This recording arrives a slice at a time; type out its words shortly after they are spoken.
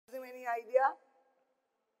idea?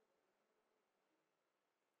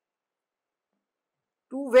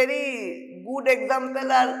 Two very good examples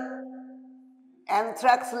are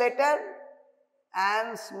anthrax letter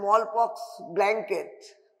and smallpox blanket.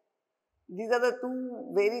 These are the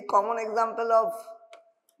two very common examples of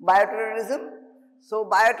bioterrorism. So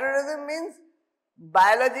bioterrorism means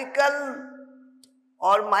biological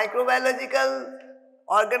or microbiological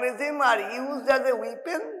organisms are used as a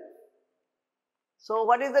weapon. So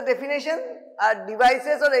what is the definition?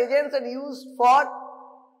 Devices or agents are used for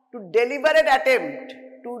to deliberate attempt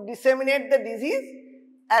to disseminate the disease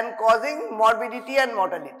and causing morbidity and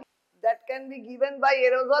mortality. That can be given by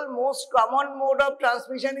aerosol. Most common mode of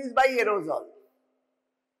transmission is by aerosol.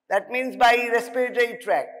 That means by respiratory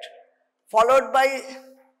tract, followed by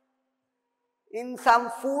in some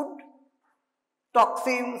food,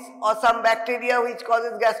 toxins or some bacteria which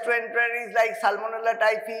causes gastroenteritis like Salmonella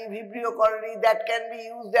typhi, Vibrio cholerae, that can be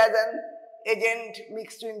used as an agent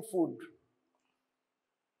mixed in food.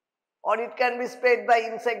 Or it can be spread by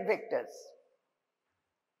insect vectors.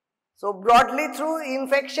 So broadly through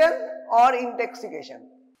infection or intoxication.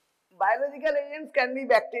 Biological agents can be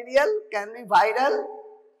bacterial, can be viral,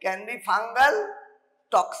 can be fungal,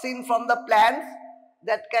 toxin from the plants,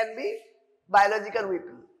 that can be biological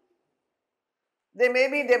weapon. They may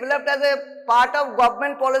be developed as a part of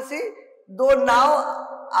government policy, though now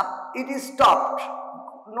it is stopped.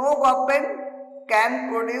 No government can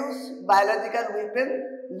produce biological weapon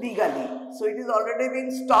legally. So it is already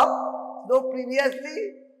been stopped, though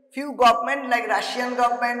previously few governments like Russian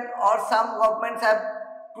government or some governments have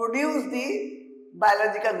produced the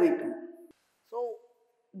biological weapon. So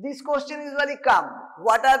this question usually comes,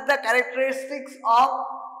 what are the characteristics of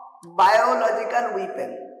biological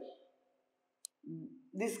weapon?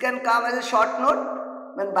 This can come as a short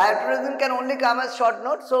note, when bioterrorism can only come as short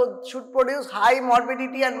note, so should produce high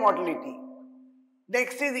morbidity and mortality.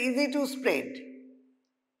 Next is easy to spread.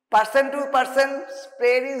 Person to person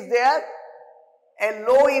spread is there, a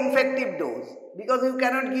low infective dose, because you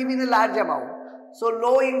cannot give in a large amount. So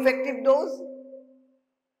low infective dose,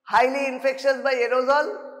 highly infectious by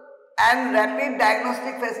aerosol, and rapid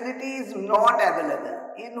diagnostic facility is not available,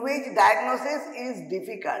 in which diagnosis is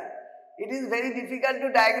difficult. It is very difficult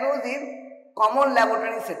to diagnose in common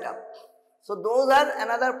laboratory setup. So those are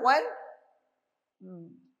another point.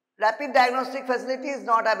 Rapid diagnostic facility is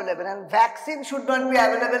not available, and vaccine should not be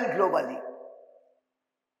available globally.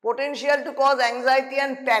 Potential to cause anxiety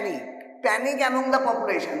and panic among the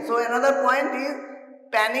population. So another point is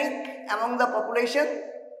panic among the population.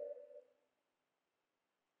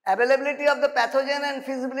 Availability of the pathogen and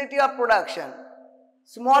feasibility of production.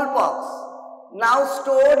 Smallpox, now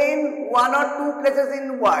stored in 1 or 2 places in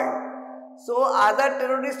the world. So other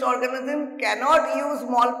terrorist organisms cannot use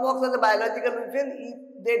smallpox as a biological weapon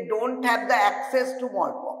if they don't have the access to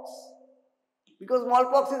smallpox. Because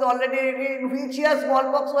smallpox is already, in which year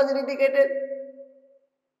smallpox was eradicated?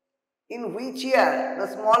 In which year the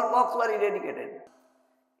smallpox was eradicated?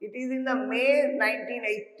 It is in the May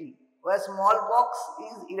 1980 where smallpox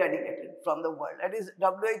is eradicated from the world. That is,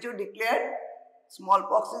 WHO declared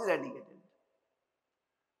smallpox is eradicated.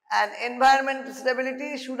 And environmental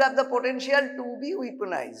stability should have the potential to be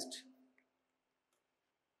weaponized.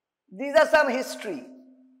 These are some history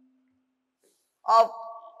of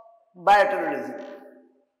bioterrorism.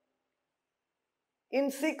 In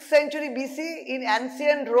 6th century BC, in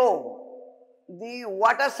ancient Rome, the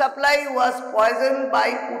water supply was poisoned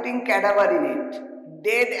by putting cadaver in it.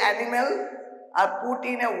 Dead animals are put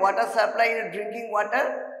in a water supply, in a drinking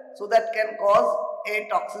water, so that can cause a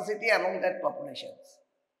toxicity among that populations.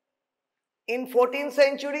 In 14th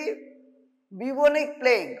century, bubonic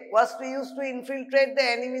plague was used to infiltrate the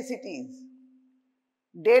enemy cities.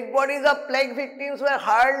 Dead bodies of plague victims were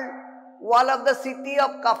hurled wall of the city of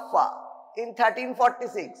Kaffa in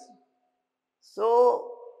 1346. So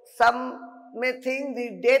some may think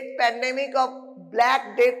the death pandemic of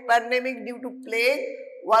Black Death pandemic due to plague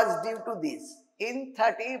was due to this. In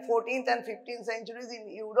 13th, 14th and 15th centuries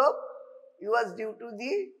in Europe, it was due to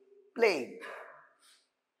the plague.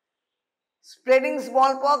 Spreading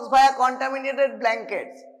smallpox via contaminated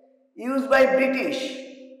blankets used by British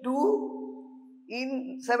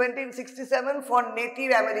in 1767 for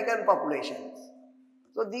Native American populations.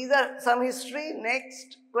 So these are some history.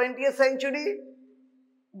 Next, 20th century,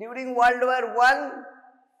 during World War I,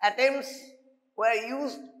 attempts were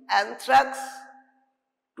used anthrax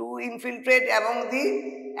to infiltrate among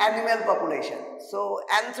the animal population. So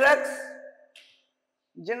anthrax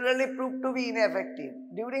generally proved to be ineffective.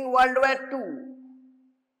 During World War II,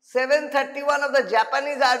 731 of the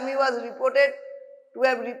Japanese army was reported to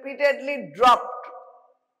have repeatedly dropped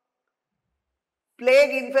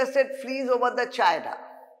plague-infested fleas over the China.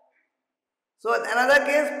 So in another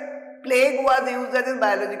case, plague was used as a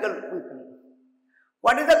biological weapon.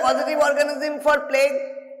 What is the causative organism for plague?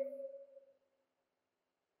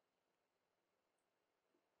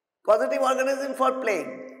 Causative organism for plague.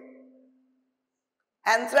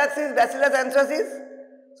 Anthrax is Bacillus anthracis.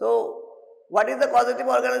 So what is the causative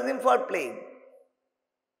organism for plague?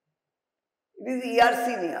 It is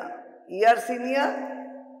Yersinia. Yersinia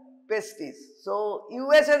pestis. So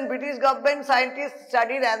US and British government scientists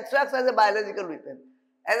studied anthrax as a biological weapon.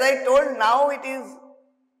 As I told, now it is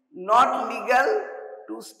not legal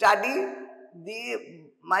to study the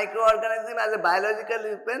microorganism as a biological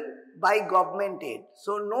weapon by government aid.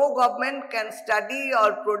 So no government can study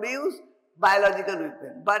or produce biological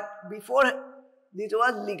weapon. But before this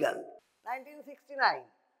was legal. 1969.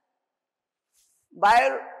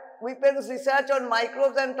 Bioweapons research on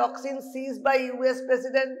microbes and toxins seized by US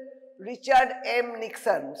President Richard M.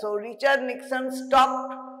 Nixon. So Richard Nixon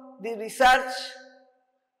stopped the research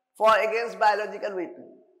against biological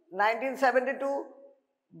weapons. 1972,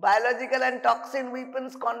 Biological and Toxin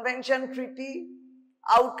Weapons Convention Treaty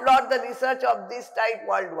outlawed the research of this type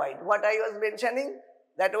worldwide. What I was mentioning,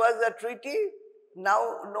 that was the treaty.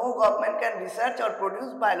 Now no government can research or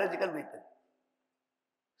produce biological weapons.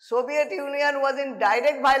 Soviet Union was in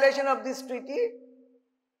direct violation of this treaty.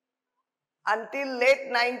 Until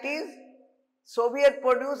late 90s, Soviet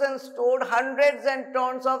produced and stored hundreds and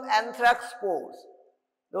tons of anthrax spores.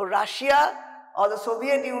 So Russia or the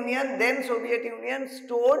Soviet Union, then Soviet Union,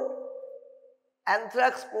 stored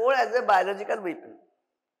anthrax spore as a biological weapon.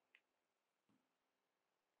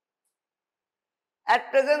 At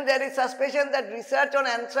present, there is suspicion that research on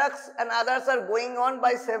anthrax and others are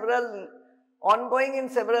ongoing in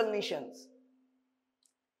several nations.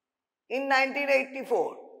 In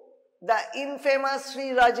 1984, the infamous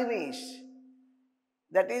Sriranjan,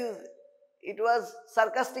 that is, it was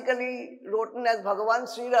sarcastically written as Bhagavan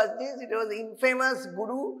Sriranjan, it was the infamous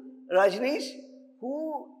Guru Rajneesh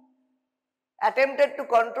who attempted to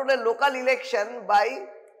control a local election by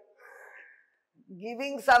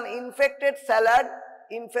giving some infected salad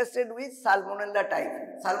infested with Salmonella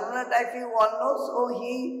typhi. Salmonella typhi you all know, so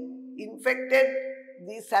he infected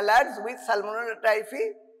the salads with Salmonella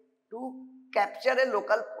typhi to capture a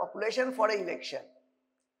local population for an election.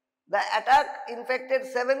 The attack infected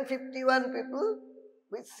 751 people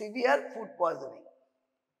with severe food poisoning.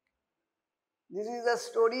 This is a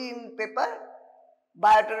story in paper,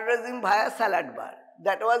 Bioterrorism via Salad Bar.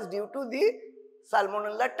 That was due to the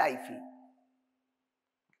Salmonella typhi.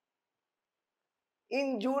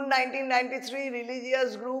 In June 1993,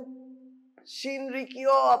 religious group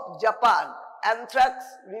Shinrikyo of Japan,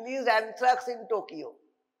 released anthrax in Tokyo.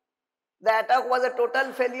 The attack was a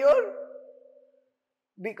total failure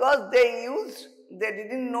because they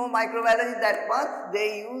didn't know microbiology that much,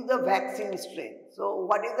 they used the vaccine strain. So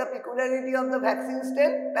what is the peculiarity of the vaccine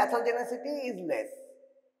strain? Pathogenicity is less.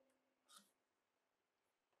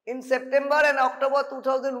 In September and October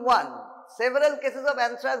 2001, several cases of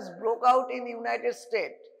anthrax broke out in the United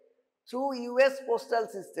States through US postal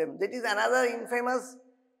system. That is another infamous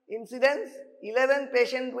incident. 11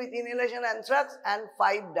 patients with inhalation anthrax and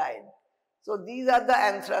 5 died. So these are the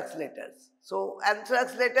anthrax letters. So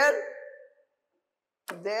anthrax letter,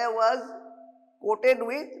 there was coated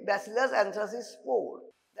with Bacillus anthracis spore.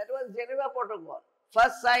 That was Geneva Protocol.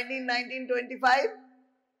 First signed in 1925,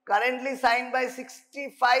 currently signed by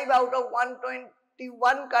 65 out of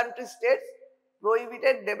 121 country states,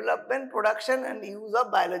 prohibited development, production and use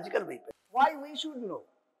of biological weapons. Why we should know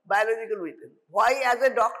biological weapons? Why as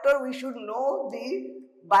a doctor we should know the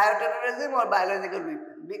bioterrorism or biological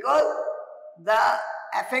weapon? Because the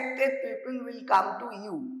affected people will come to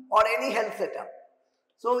you or any health setup.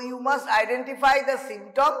 So you must identify the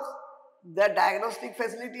symptoms, the diagnostic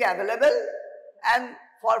facility available and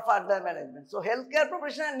for further management. So healthcare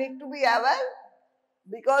professionals need to be aware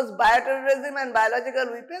because bioterrorism and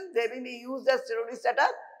biological weapons, they will be used as terrorist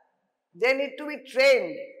attack. They need to be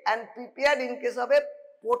trained and prepared in case of a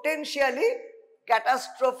potentially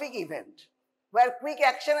catastrophic event where quick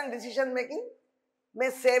action and decision making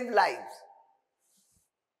may save lives.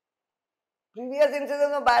 Previous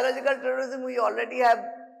incidents of biological terrorism we already have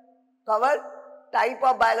covered. Type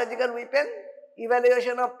of biological weapon,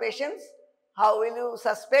 evaluation of patients, how will you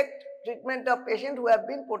suspect, treatment of patients who have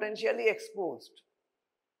been potentially exposed.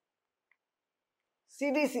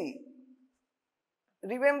 CDC.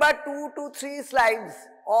 Remember 2 to 3 slides,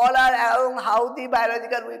 all are around how the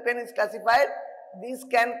biological weapon is classified. This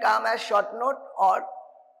can come as short note or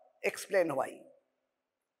explain why.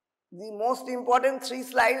 The most important 3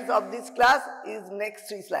 slides of this class is next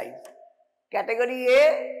 3 slides. Category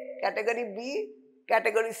A, Category B,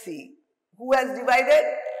 Category C. Who has divided?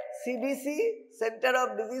 CDC, Center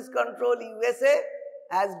of Disease Control USA,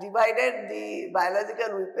 has divided the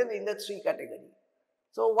biological weapon in the 3 categories.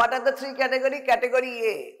 So what are the 3 categories? Category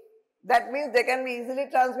A, that means they can be easily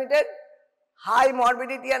transmitted, high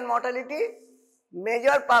morbidity and mortality,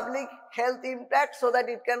 major public health impact so that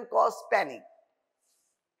it can cause panic.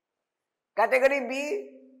 Category B,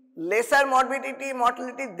 lesser morbidity,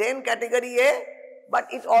 mortality than category A, but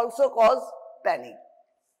it also causes panic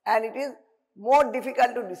and it is more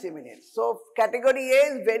difficult to disseminate. So category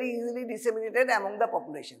A is very easily disseminated among the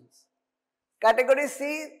populations. Category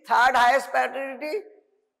C, third highest priority,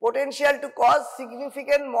 potential to cause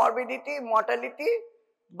significant morbidity, mortality,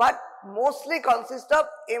 but mostly consists of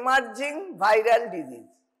emerging viral disease.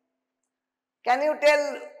 Can you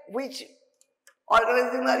tell which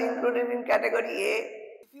organisms are included in category A?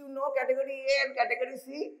 If you know category A and category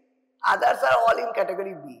C, others are all in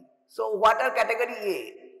category B. So what are category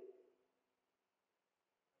A?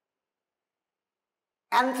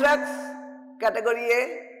 Anthrax, category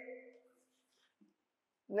A.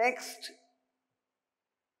 Next,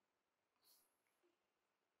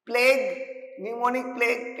 plague, pneumonic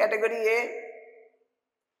plague, category A.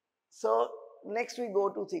 So next we go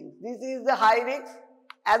to things. This is the high risk: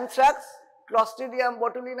 anthrax, Clostridium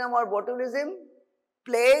botulinum or botulism,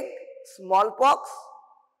 plague, smallpox,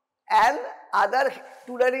 and other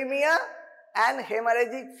tularemia and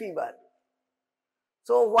hemorrhagic fever.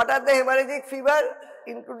 So what are the hemorrhagic fever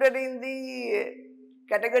included in the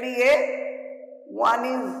category A? One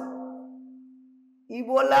is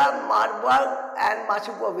Ebola, Marburg and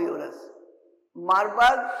Machupo-virus.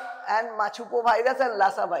 Marburg and Machupo-virus and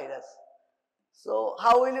Lassa virus. So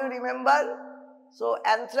how will you remember? So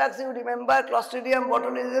anthrax you remember, Clostridium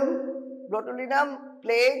botulinum,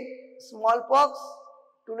 plague, smallpox,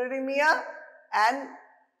 tularemia and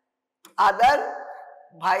other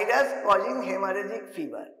virus causing hemorrhagic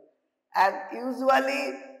fever. And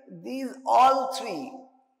usually these all 3,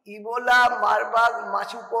 Ebola, Marburg,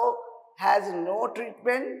 Machupo, has no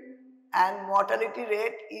treatment and mortality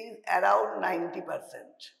rate is around 90%.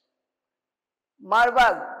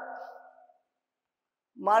 Marburg,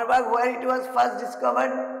 where it was first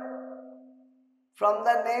discovered? From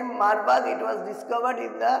the name Marburg, it was discovered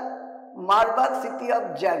in the Marburg city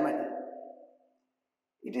of Germany.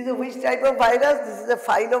 It is a which type of virus? This is a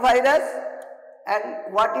filovirus,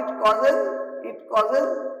 and what it causes? It causes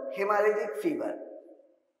hemorrhagic fever.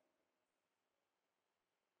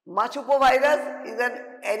 Machupo virus is an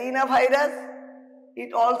arenavirus.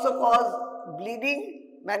 It also causes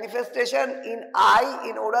bleeding, manifestation in eye,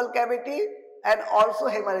 in oral cavity, and also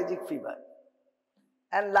hemorrhagic fever.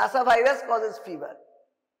 And Lassa virus causes fever.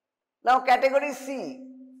 Now category C,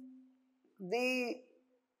 the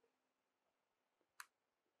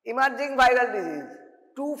emerging viral disease.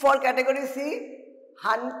 2 for category C,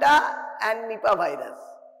 Hanta and Nipah virus.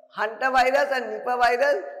 Hanta virus and Nipah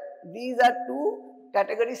virus, these are 2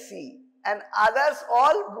 category C. And others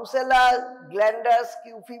all, Brucella, glanders,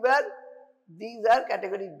 Q fever, these are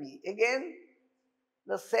category B. Again,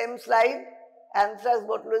 the same slide, anthrax,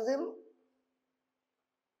 botulism.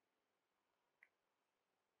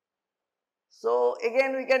 So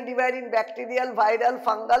again we can divide in bacterial, viral,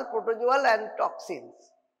 fungal, protozoal and toxins.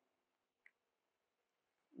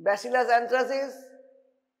 Bacillus anthracis,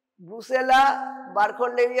 Brucella,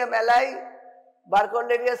 Burkholderia malai,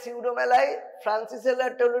 Burkholderia pseudomallei,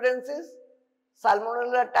 Francisella tularensis,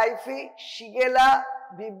 Salmonella typhi, Shigella,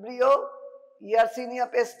 Vibrio, Yersinia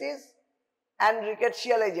pestis, and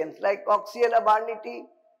rickettsia agents like Coxiella barneti,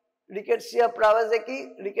 Rickettsia prowazekii,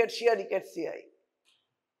 Rickettsia rickettsii.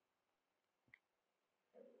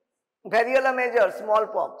 Variola major,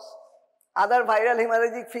 smallpox. Other viral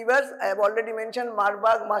hemorrhagic fevers, I have already mentioned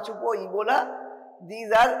Marburg, Machupo, Ebola. These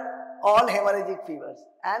are all hemorrhagic fevers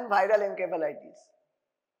and viral encephalitis.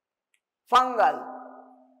 Fungal,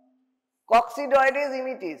 Coccidioides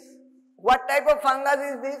immitis. What type of fungus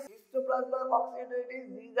is this? Histoplasma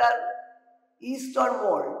coccidioides. These are yeast or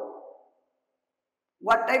mold.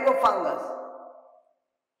 What type of fungus?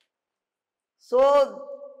 So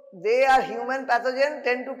they are human pathogen,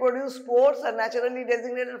 tend to produce spores, are naturally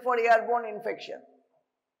designated for airborne infection.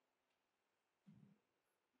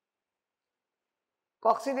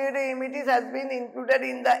 Coccidioides immitis has been included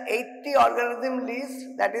in the 80 organism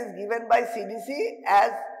list that is given by CDC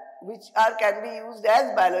as which can be used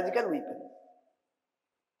as biological weapons.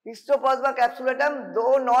 Histoplasma capsulatum,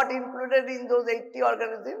 though not included in those 80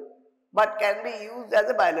 organisms, but can be used as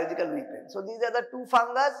a biological weapon. So these are the 2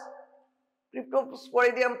 fungus.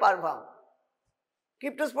 Cryptosporidium parvum.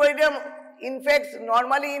 Cryptosporidium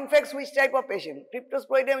normally infects which type of patient?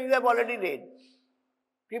 Cryptosporidium you have already read.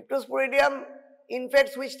 Cryptosporidium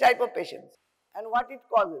infects which type of patients and what it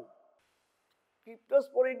causes?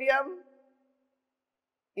 Cryptosporidium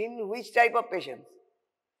in which type of patients?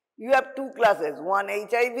 You have two classes, one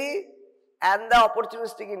HIV and the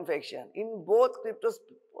opportunistic infection. In both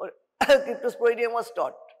Cryptosporidium was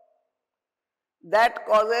taught. That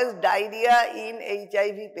causes diarrhea in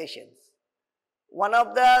HIV patients. One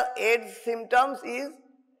of the AIDS symptoms is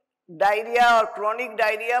diarrhea or chronic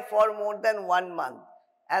diarrhea for more than 1 month,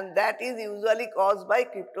 and that is usually caused by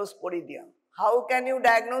Cryptosporidium. How can you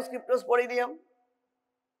diagnose Cryptosporidium?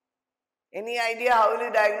 Any idea how will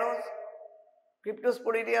you diagnose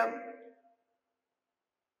Cryptosporidium?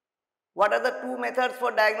 What are the two methods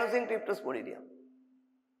for diagnosing Cryptosporidium?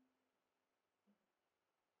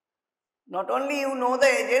 Not only you know the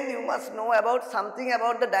agent, you must know about something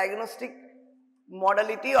about the diagnostic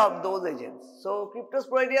modality of those agents. So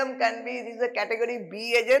Cryptosporidium can be, it is a category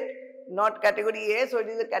B agent, not category A, so it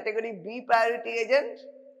is a category B priority agent.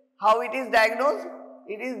 How it is diagnosed?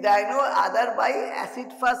 It is diagnosed either by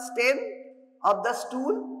acid fast stain of the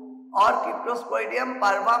stool or Cryptosporidium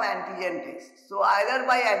parvum antigen test. So either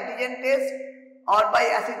by antigen test or by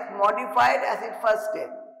modified acid fast stain.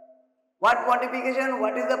 What modification?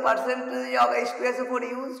 What is the percentage of H2SO4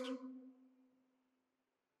 used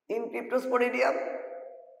in Cryptosporidium?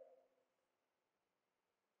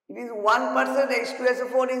 It is 1%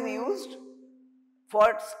 H2SO4 is used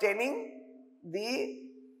for staining the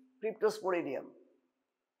Cryptosporidium.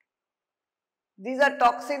 These are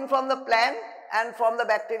toxins from the plant and from the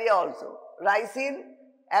bacteria also. Ricin,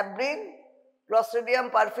 abrin,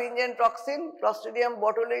 Clostridium perfringens toxin, Clostridium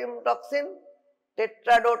botulinum toxin,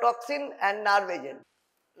 tetradotoxin and nerve agent.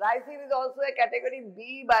 Ricin is also a category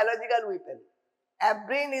B biological weapon.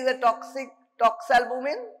 Abrin is a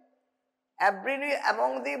toxalbumin. Abrin is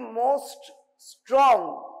among the most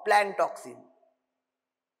strong plant toxin,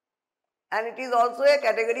 and it is also a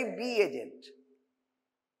category B agent.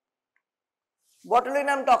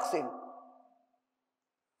 Botulinum toxin.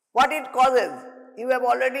 What it causes? You have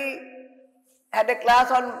already had a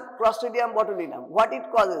class on Clostridium botulinum. What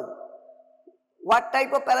it causes? What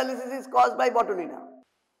type of paralysis is caused by botulinum?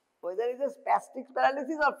 Whether it is spastic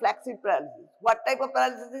paralysis or flaccid paralysis. What type of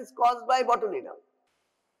paralysis is caused by botulinum?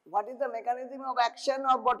 What is the mechanism of action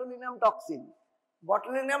of botulinum toxin?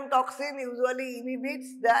 Botulinum toxin usually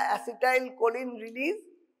inhibits the acetylcholine release.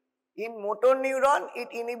 In motor neuron, it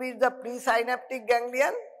inhibits the presynaptic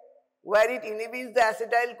ganglion, where it inhibits the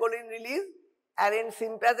acetylcholine release, and in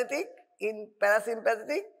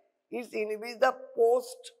parasympathetic, it inhibits the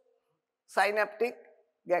postsynaptic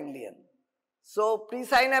ganglion. So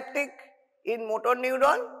presynaptic in motor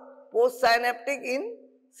neuron, postsynaptic in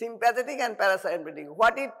sympathetic and parasympathetic.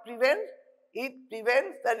 What it prevents? It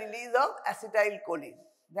prevents the release of acetylcholine.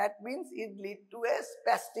 That means it leads to a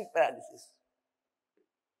spastic paralysis.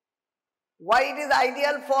 Why it is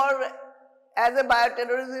ideal as a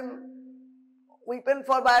bioterrorism weapon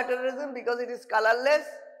for bioterrorism? Because it is colorless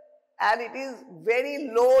and it is very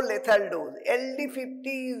low lethal dose. LD50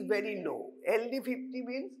 is very low. LD50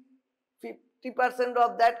 means 50%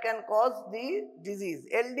 of that can cause the disease.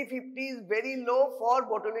 LD50 is very low for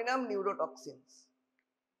botulinum neurotoxins.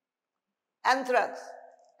 Anthrax.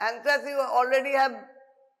 Anthrax, you already have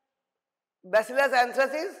Bacillus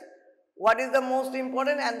anthracis. What is the most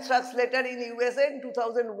important? Anthrax letter in USA in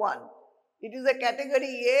 2001. It is a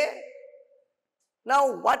category A.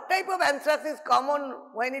 Now, what type of anthrax is common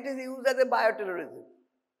when it is used as a bioterrorism?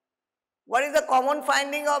 What is the common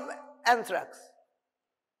finding of anthrax?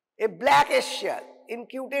 A blackish shell in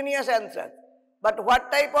cutaneous anthrax. But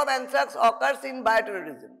what type of anthrax occurs in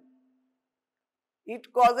bioterrorism?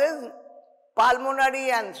 It causes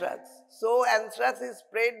pulmonary anthrax. So, anthrax is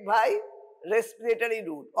spread by respiratory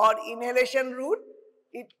route or inhalation route.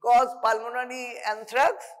 It causes pulmonary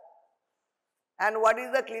anthrax. And what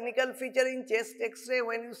is the clinical feature in chest X-ray?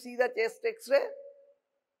 When you see the chest X-ray,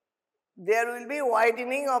 there will be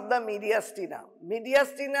widening of the mediastinum.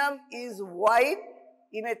 Mediastinum is wide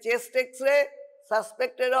in a chest X-ray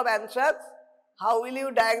suspected of anthrax. How will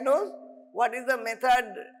you diagnose? What is the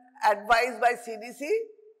method advised by CDC?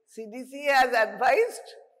 CDC has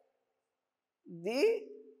advised the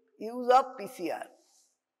use of PCR.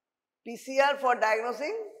 PCR for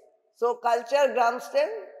diagnosing. So, culture, gram stain,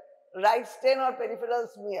 right stain or peripheral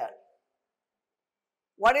smear.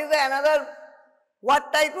 What is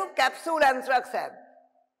what type of capsule anthrax have?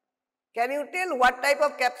 Can you tell what type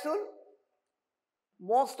of capsule?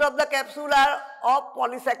 Most of the capsule are of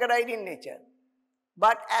polysaccharide in nature.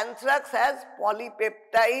 But anthrax has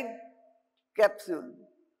polypeptide capsule.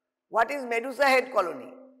 What is Medusa head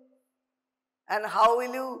colony? And how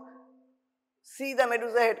will you see the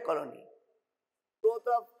Medusa head colony? Growth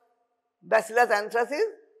of Bacillus anthracis,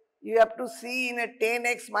 you have to see in a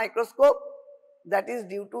 10x microscope, that is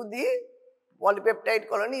due to the polypeptide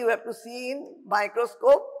colony. You have to see in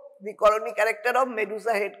microscope the colony character of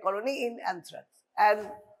Medusa head colony in anthrax. And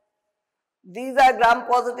these are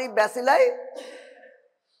gram-positive bacilli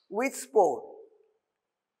with spore.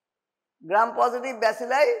 Gram-positive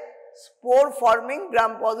bacilli, spore-forming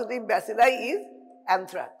gram-positive bacilli is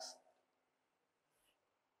anthrax.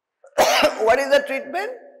 What is the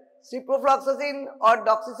treatment? Ciprofloxacin or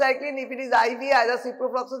doxycycline. If it is IV, either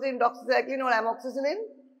ciprofloxacin, doxycycline or amoxicillin.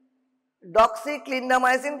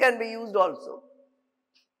 Doxyclindamycin can be used also.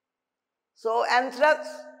 So anthrax,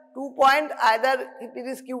 2 point, either if it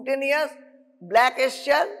is cutaneous, black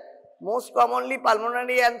eschar, most commonly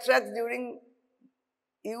pulmonary anthrax during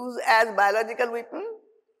use as biological weapon,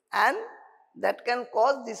 and that can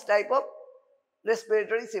cause this type of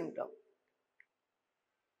respiratory symptom.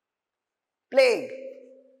 Plague.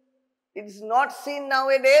 It is not seen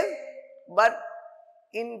nowadays, but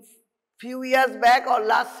in few years back or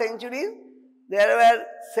last centuries, there were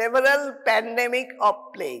several pandemic of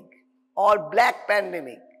plague or black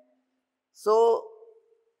pandemic. So,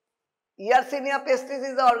 Yersinia pestis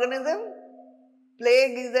is the organism,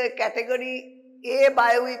 plague is a category A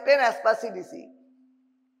bioweapon as per CDC.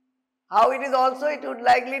 How it is also, it would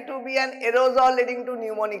likely to be an aerosol leading to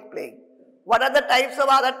pneumonic plague. What are the types of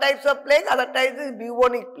other types of plague? Other types is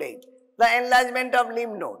bubonic plague, the enlargement of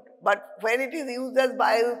lymph node. But when it is used as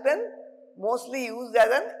bioweapon, mostly used as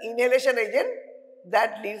an inhalation agent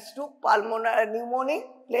that leads to pulmonary pneumonic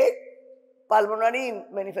plague, pulmonary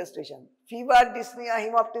manifestation, fever, dyspnea,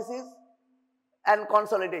 hemoptysis and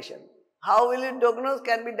consolidation. How will it diagnose?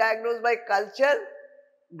 Can be diagnosed by culture,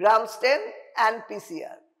 gram stain and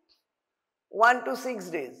PCR. 1 to 6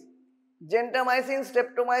 days. Gentamicin,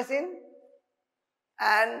 streptomycin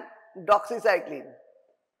and doxycycline.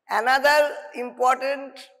 Another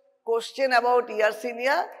important question about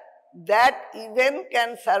Yersinia, that even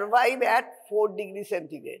can survive at 4 degrees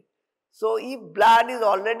centigrade. So if blood is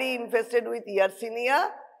already infested with Yersinia,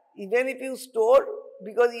 even if you store,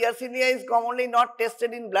 because Yersinia is commonly not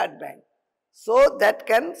tested in blood bank, so that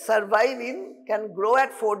can survive in, can grow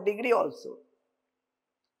at 4 degree also.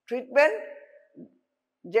 Treatment,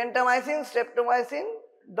 gentamicin, streptomycin,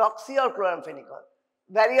 doxy or chloramphenicol.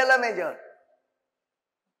 Variola major.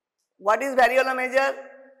 What is variola major?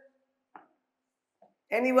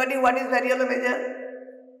 Anybody, what is variola major?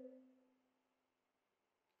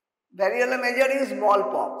 Variola major is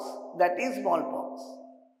smallpox, that is smallpox.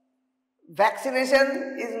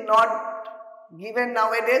 Vaccination is not given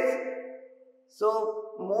nowadays,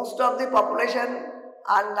 so most of the population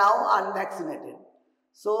are now unvaccinated.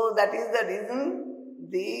 So that is the reason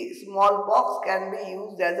the smallpox can be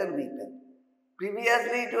used as a weapon.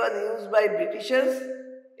 Previously it was used by Britishers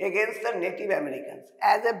against the Native Americans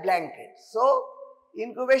as a blanket. So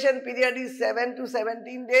incubation period is 7 to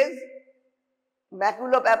 17 days,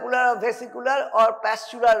 maculopapular or vesicular or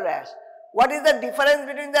pustular rash. What is the difference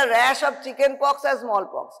between the rash of chickenpox and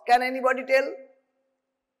smallpox? Can anybody tell?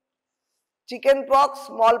 Chickenpox,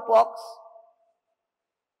 smallpox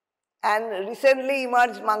and recently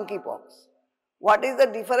emerged monkeypox. What is the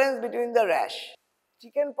difference between the rash?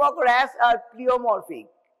 Chickenpox rash are pleomorphic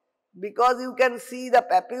because you can see the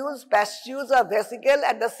papules, pustules or vesicle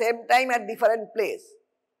at the same time at different place,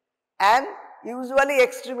 and usually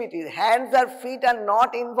extremities, hands or feet are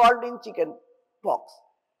not involved in chickenpox.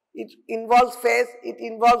 It involves face, it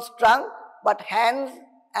involves trunk, but hands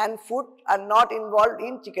and foot are not involved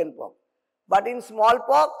in chickenpox. But in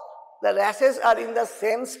smallpox, the rashes are in the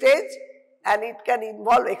same stage and it can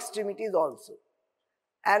involve extremities also.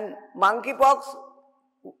 And monkeypox,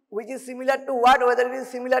 which is similar to what? Whether it is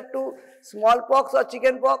similar to smallpox or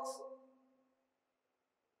chickenpox?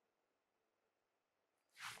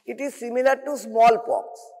 It is similar to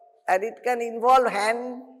smallpox and it can involve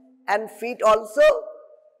hand and feet also.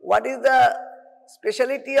 What is the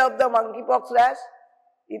speciality of the monkeypox rash?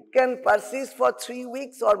 It can persist for 3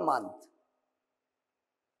 weeks or month.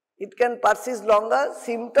 It can persist longer.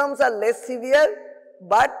 Symptoms are less severe,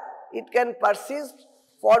 but it can persist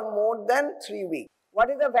for more than 3 weeks. What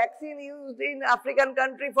is the vaccine used in African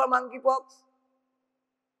country for monkeypox?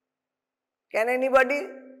 Can anybody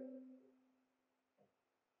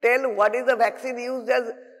tell what is the vaccine used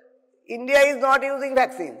as? India is not using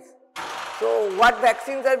vaccines. So what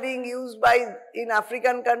vaccines are being used by in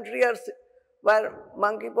African country or where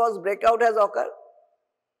monkeypox breakout has occurred?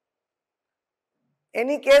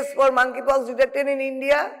 Any case for monkeypox detected in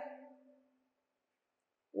India?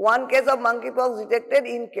 One case of monkeypox detected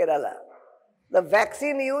in Kerala. The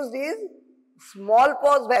vaccine used is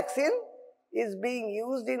smallpox vaccine is being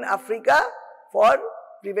used in Africa for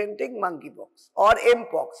preventing monkeypox or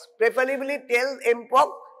mpox. Preferably tell mpox,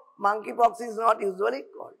 monkeypox is not usually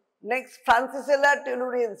called. Next, Francisella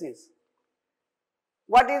tularensis.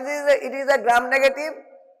 What is it? It is a gram-negative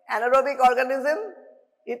anaerobic organism.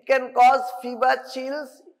 It can cause fever,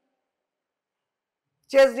 chills,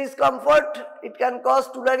 chest discomfort. It can cause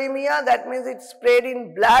tularemia, that means it's spread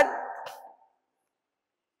in blood.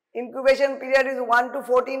 Incubation period is 1 to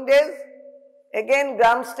 14 days. Again,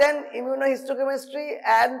 Gram-stain, immunohistochemistry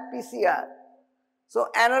and PCR. So,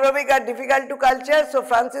 anaerobic are difficult to culture. So,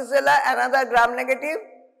 Francisella, another gram-negative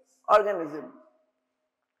organism.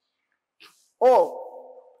 Oh,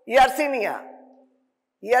 Yersinia.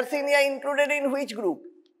 Yersinia included in which group?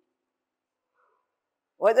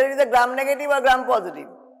 Whether it is a gram-negative or gram-positive.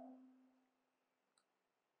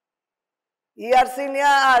 Yersinia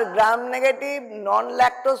are gram-negative,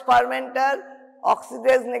 non-lactose fermenter,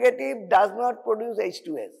 oxidase negative, does not produce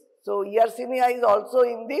H2S. So, Yersinia is also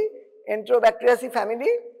in the Enterobacteriaceae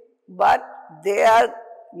family, but they are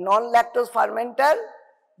non-lactose fermenter,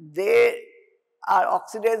 they are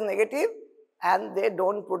oxidase negative and they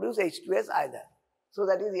don't produce H2S either. So,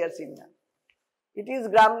 that is Yersinia. It is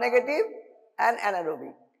gram-negative and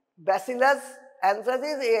anaerobic. Bacillus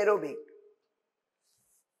anthracis is aerobic.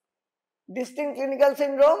 Distinct clinical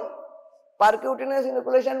syndrome, percutaneous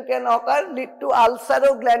inoculation can occur, lead to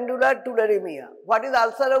ulceroglandular tularemia. What is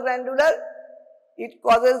ulceroglandular? It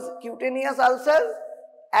causes cutaneous ulcer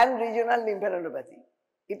and regional lymphadenopathy.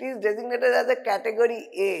 It is designated as a category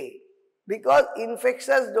A because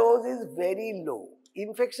infectious dose is very low.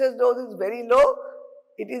 Infectious dose is very low,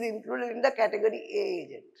 it is included in the category A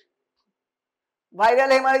agent. Viral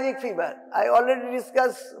hemorrhagic fever, I already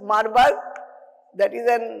discussed Marburg, that is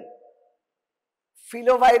an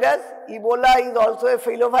filovirus, Ebola is also a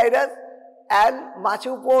filovirus and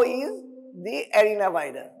Machupo is the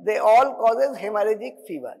arenavirus. They all causes hemorrhagic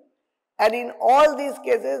fever. And in all these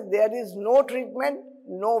cases, there is no treatment,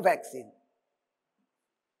 no vaccine.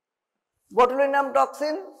 Botulinum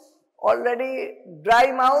toxin, already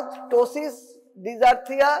dry mouth, ptosis,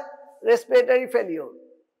 dysarthria, respiratory failure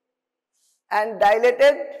and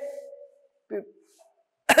dilated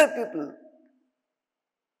pupil.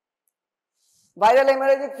 Viral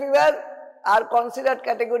hemorrhagic fever are considered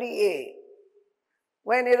category A.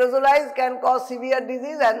 When aerosolized can cause severe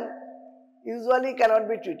disease and usually cannot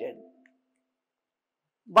be treated.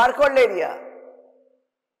 Barcolleria.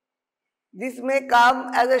 This may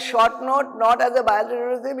come as a short note, not as a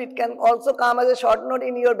bioterrorism. It can also come as a short note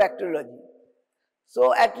in your bacteriology.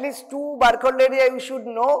 So, at least two Barcolleria you should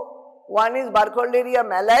know. One is Barcolleria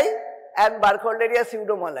malai and Barcolleria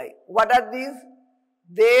pseudomallei. What are these?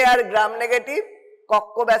 They are gram-negative,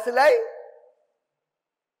 coccobacilli,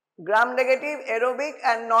 gram-negative, aerobic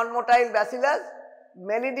and non-motile bacillus.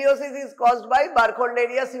 Melidiosis is caused by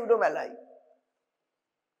Barcolleria pseudomallei.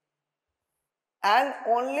 And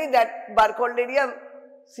only that Barcolleria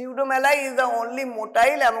pseudomallei is the only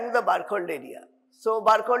motile among the Barcolleria. So,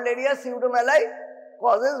 Barcolleria pseudomallei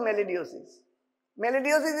causes melidiosis.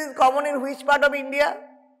 Melidiosis is common in which part of India?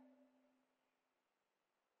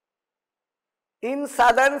 In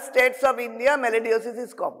southern states of India, melidiosis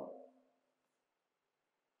is common.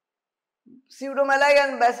 Pseudomallei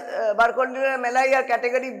and Barcolleria malai are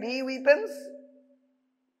category B weapons.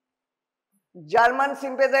 German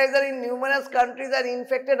sympathizer in numerous countries are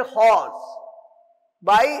infected hordes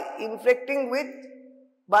by infecting with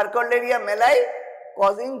Barcolleria malai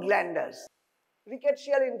causing glanders.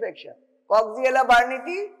 Rickettsial infection, Coxiella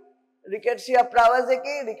burnetii, Rickettsia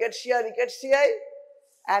prowazekii, Rickettsia rickettsii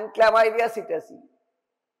and Chlamydia psittaci.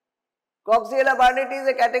 Coxiella burnetii is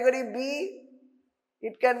a category B.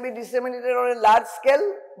 It can be disseminated on a large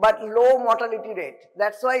scale but low mortality rate.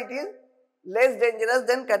 That's why it is less dangerous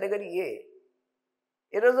than category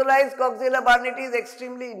A. Aerosolized Coxiella burnetii is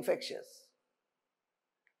extremely infectious.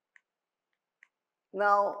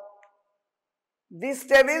 Now, this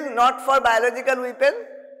table not for biological weapon.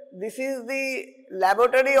 This is the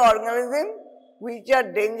laboratory organism which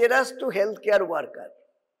are dangerous to healthcare worker.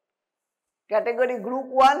 Category group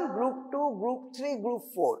 1, group 2, group 3, group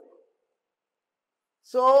 4.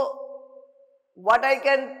 So, what I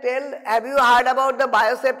can tell, have you heard about the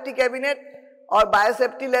biosafety cabinet or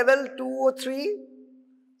biosafety level 2 or 3?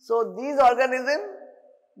 So, these organisms,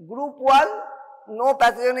 group 1, no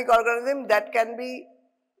pathogenic organism that can be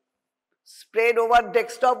spread over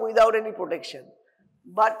desktop without any protection.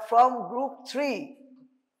 But from group 3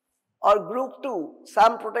 or group 2,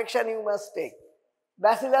 some protection you must take.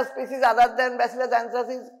 Bacillus species other than Bacillus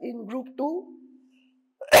anthracis in group 2.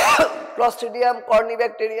 Clostridium,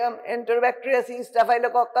 Corynebacterium, Enterobacteriaceae,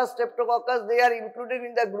 Staphylococcus, Streptococcus, they are included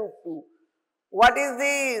in the group 2. What is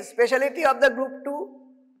the speciality of the group 2?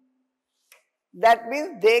 That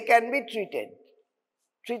means they can be treated.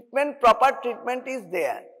 Proper treatment is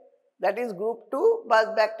there. That is group 2,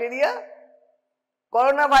 but bacteria,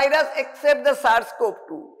 coronavirus except the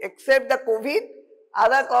SARS-CoV-2, except the COVID,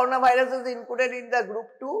 other coronaviruses included in the group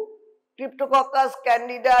 2, Cryptococcus,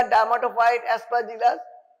 Candida, Dermatophyte, Aspergillus,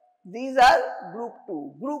 these are group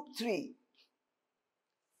 2. Group 3,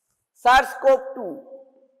 SARS-CoV-2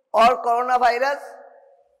 or coronavirus,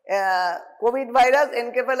 COVID virus,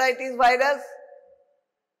 encephalitis virus,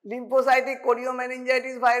 lymphocytic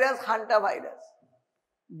choriomeningitis virus, hantavirus.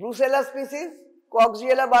 Brucella species,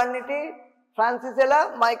 Coxiella burnetii,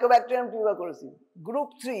 Francisella, Mycobacterium tuberculosis. Group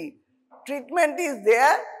 3, treatment is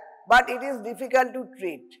there, but it is difficult to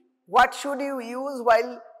treat. What should you use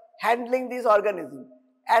while handling this organism?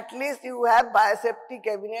 At least you have biosafety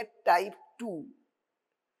cabinet type 2.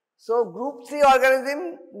 So group 3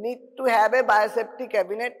 organism need to have a biosafety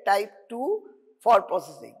cabinet type 2 for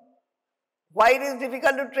processing. Why it is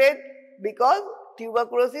difficult to treat? Because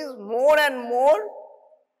tuberculosis, more and more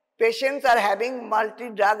patients are having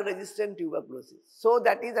multi-drug resistant tuberculosis. So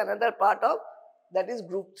that is another part of, that is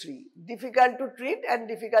group 3. Difficult to treat and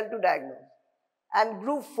difficult to diagnose. And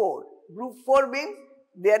group 4. Group 4 means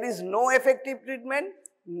there is no effective treatment,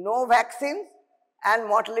 no vaccines, and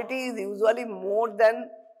mortality is usually more than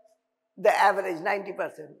the average, 90%.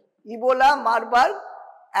 Ebola, Marburg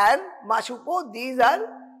and Mashupo, these are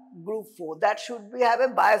group 4. That should have a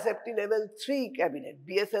biosafety level 3 cabinet,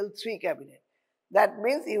 BSL 3 cabinet. That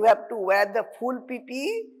means you have to wear the full PPE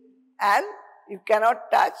and you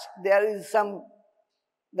cannot touch. There is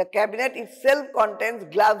the cabinet itself contains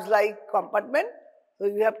gloves-like compartment. So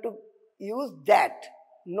you have to use that.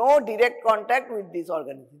 No direct contact with this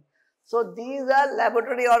organism. So these are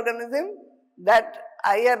laboratory organisms that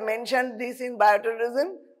I have mentioned this in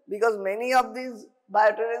bioterrorism because many of these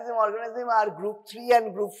bioterrorism organisms are group 3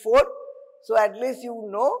 and group 4. So at least you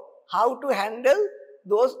know how to handle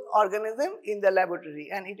those organisms in the laboratory.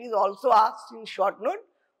 And it is also asked in short note,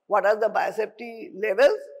 what are the biosafety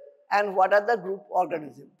levels and what are the group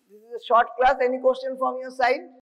organisms. This is a short class. Any question from your side?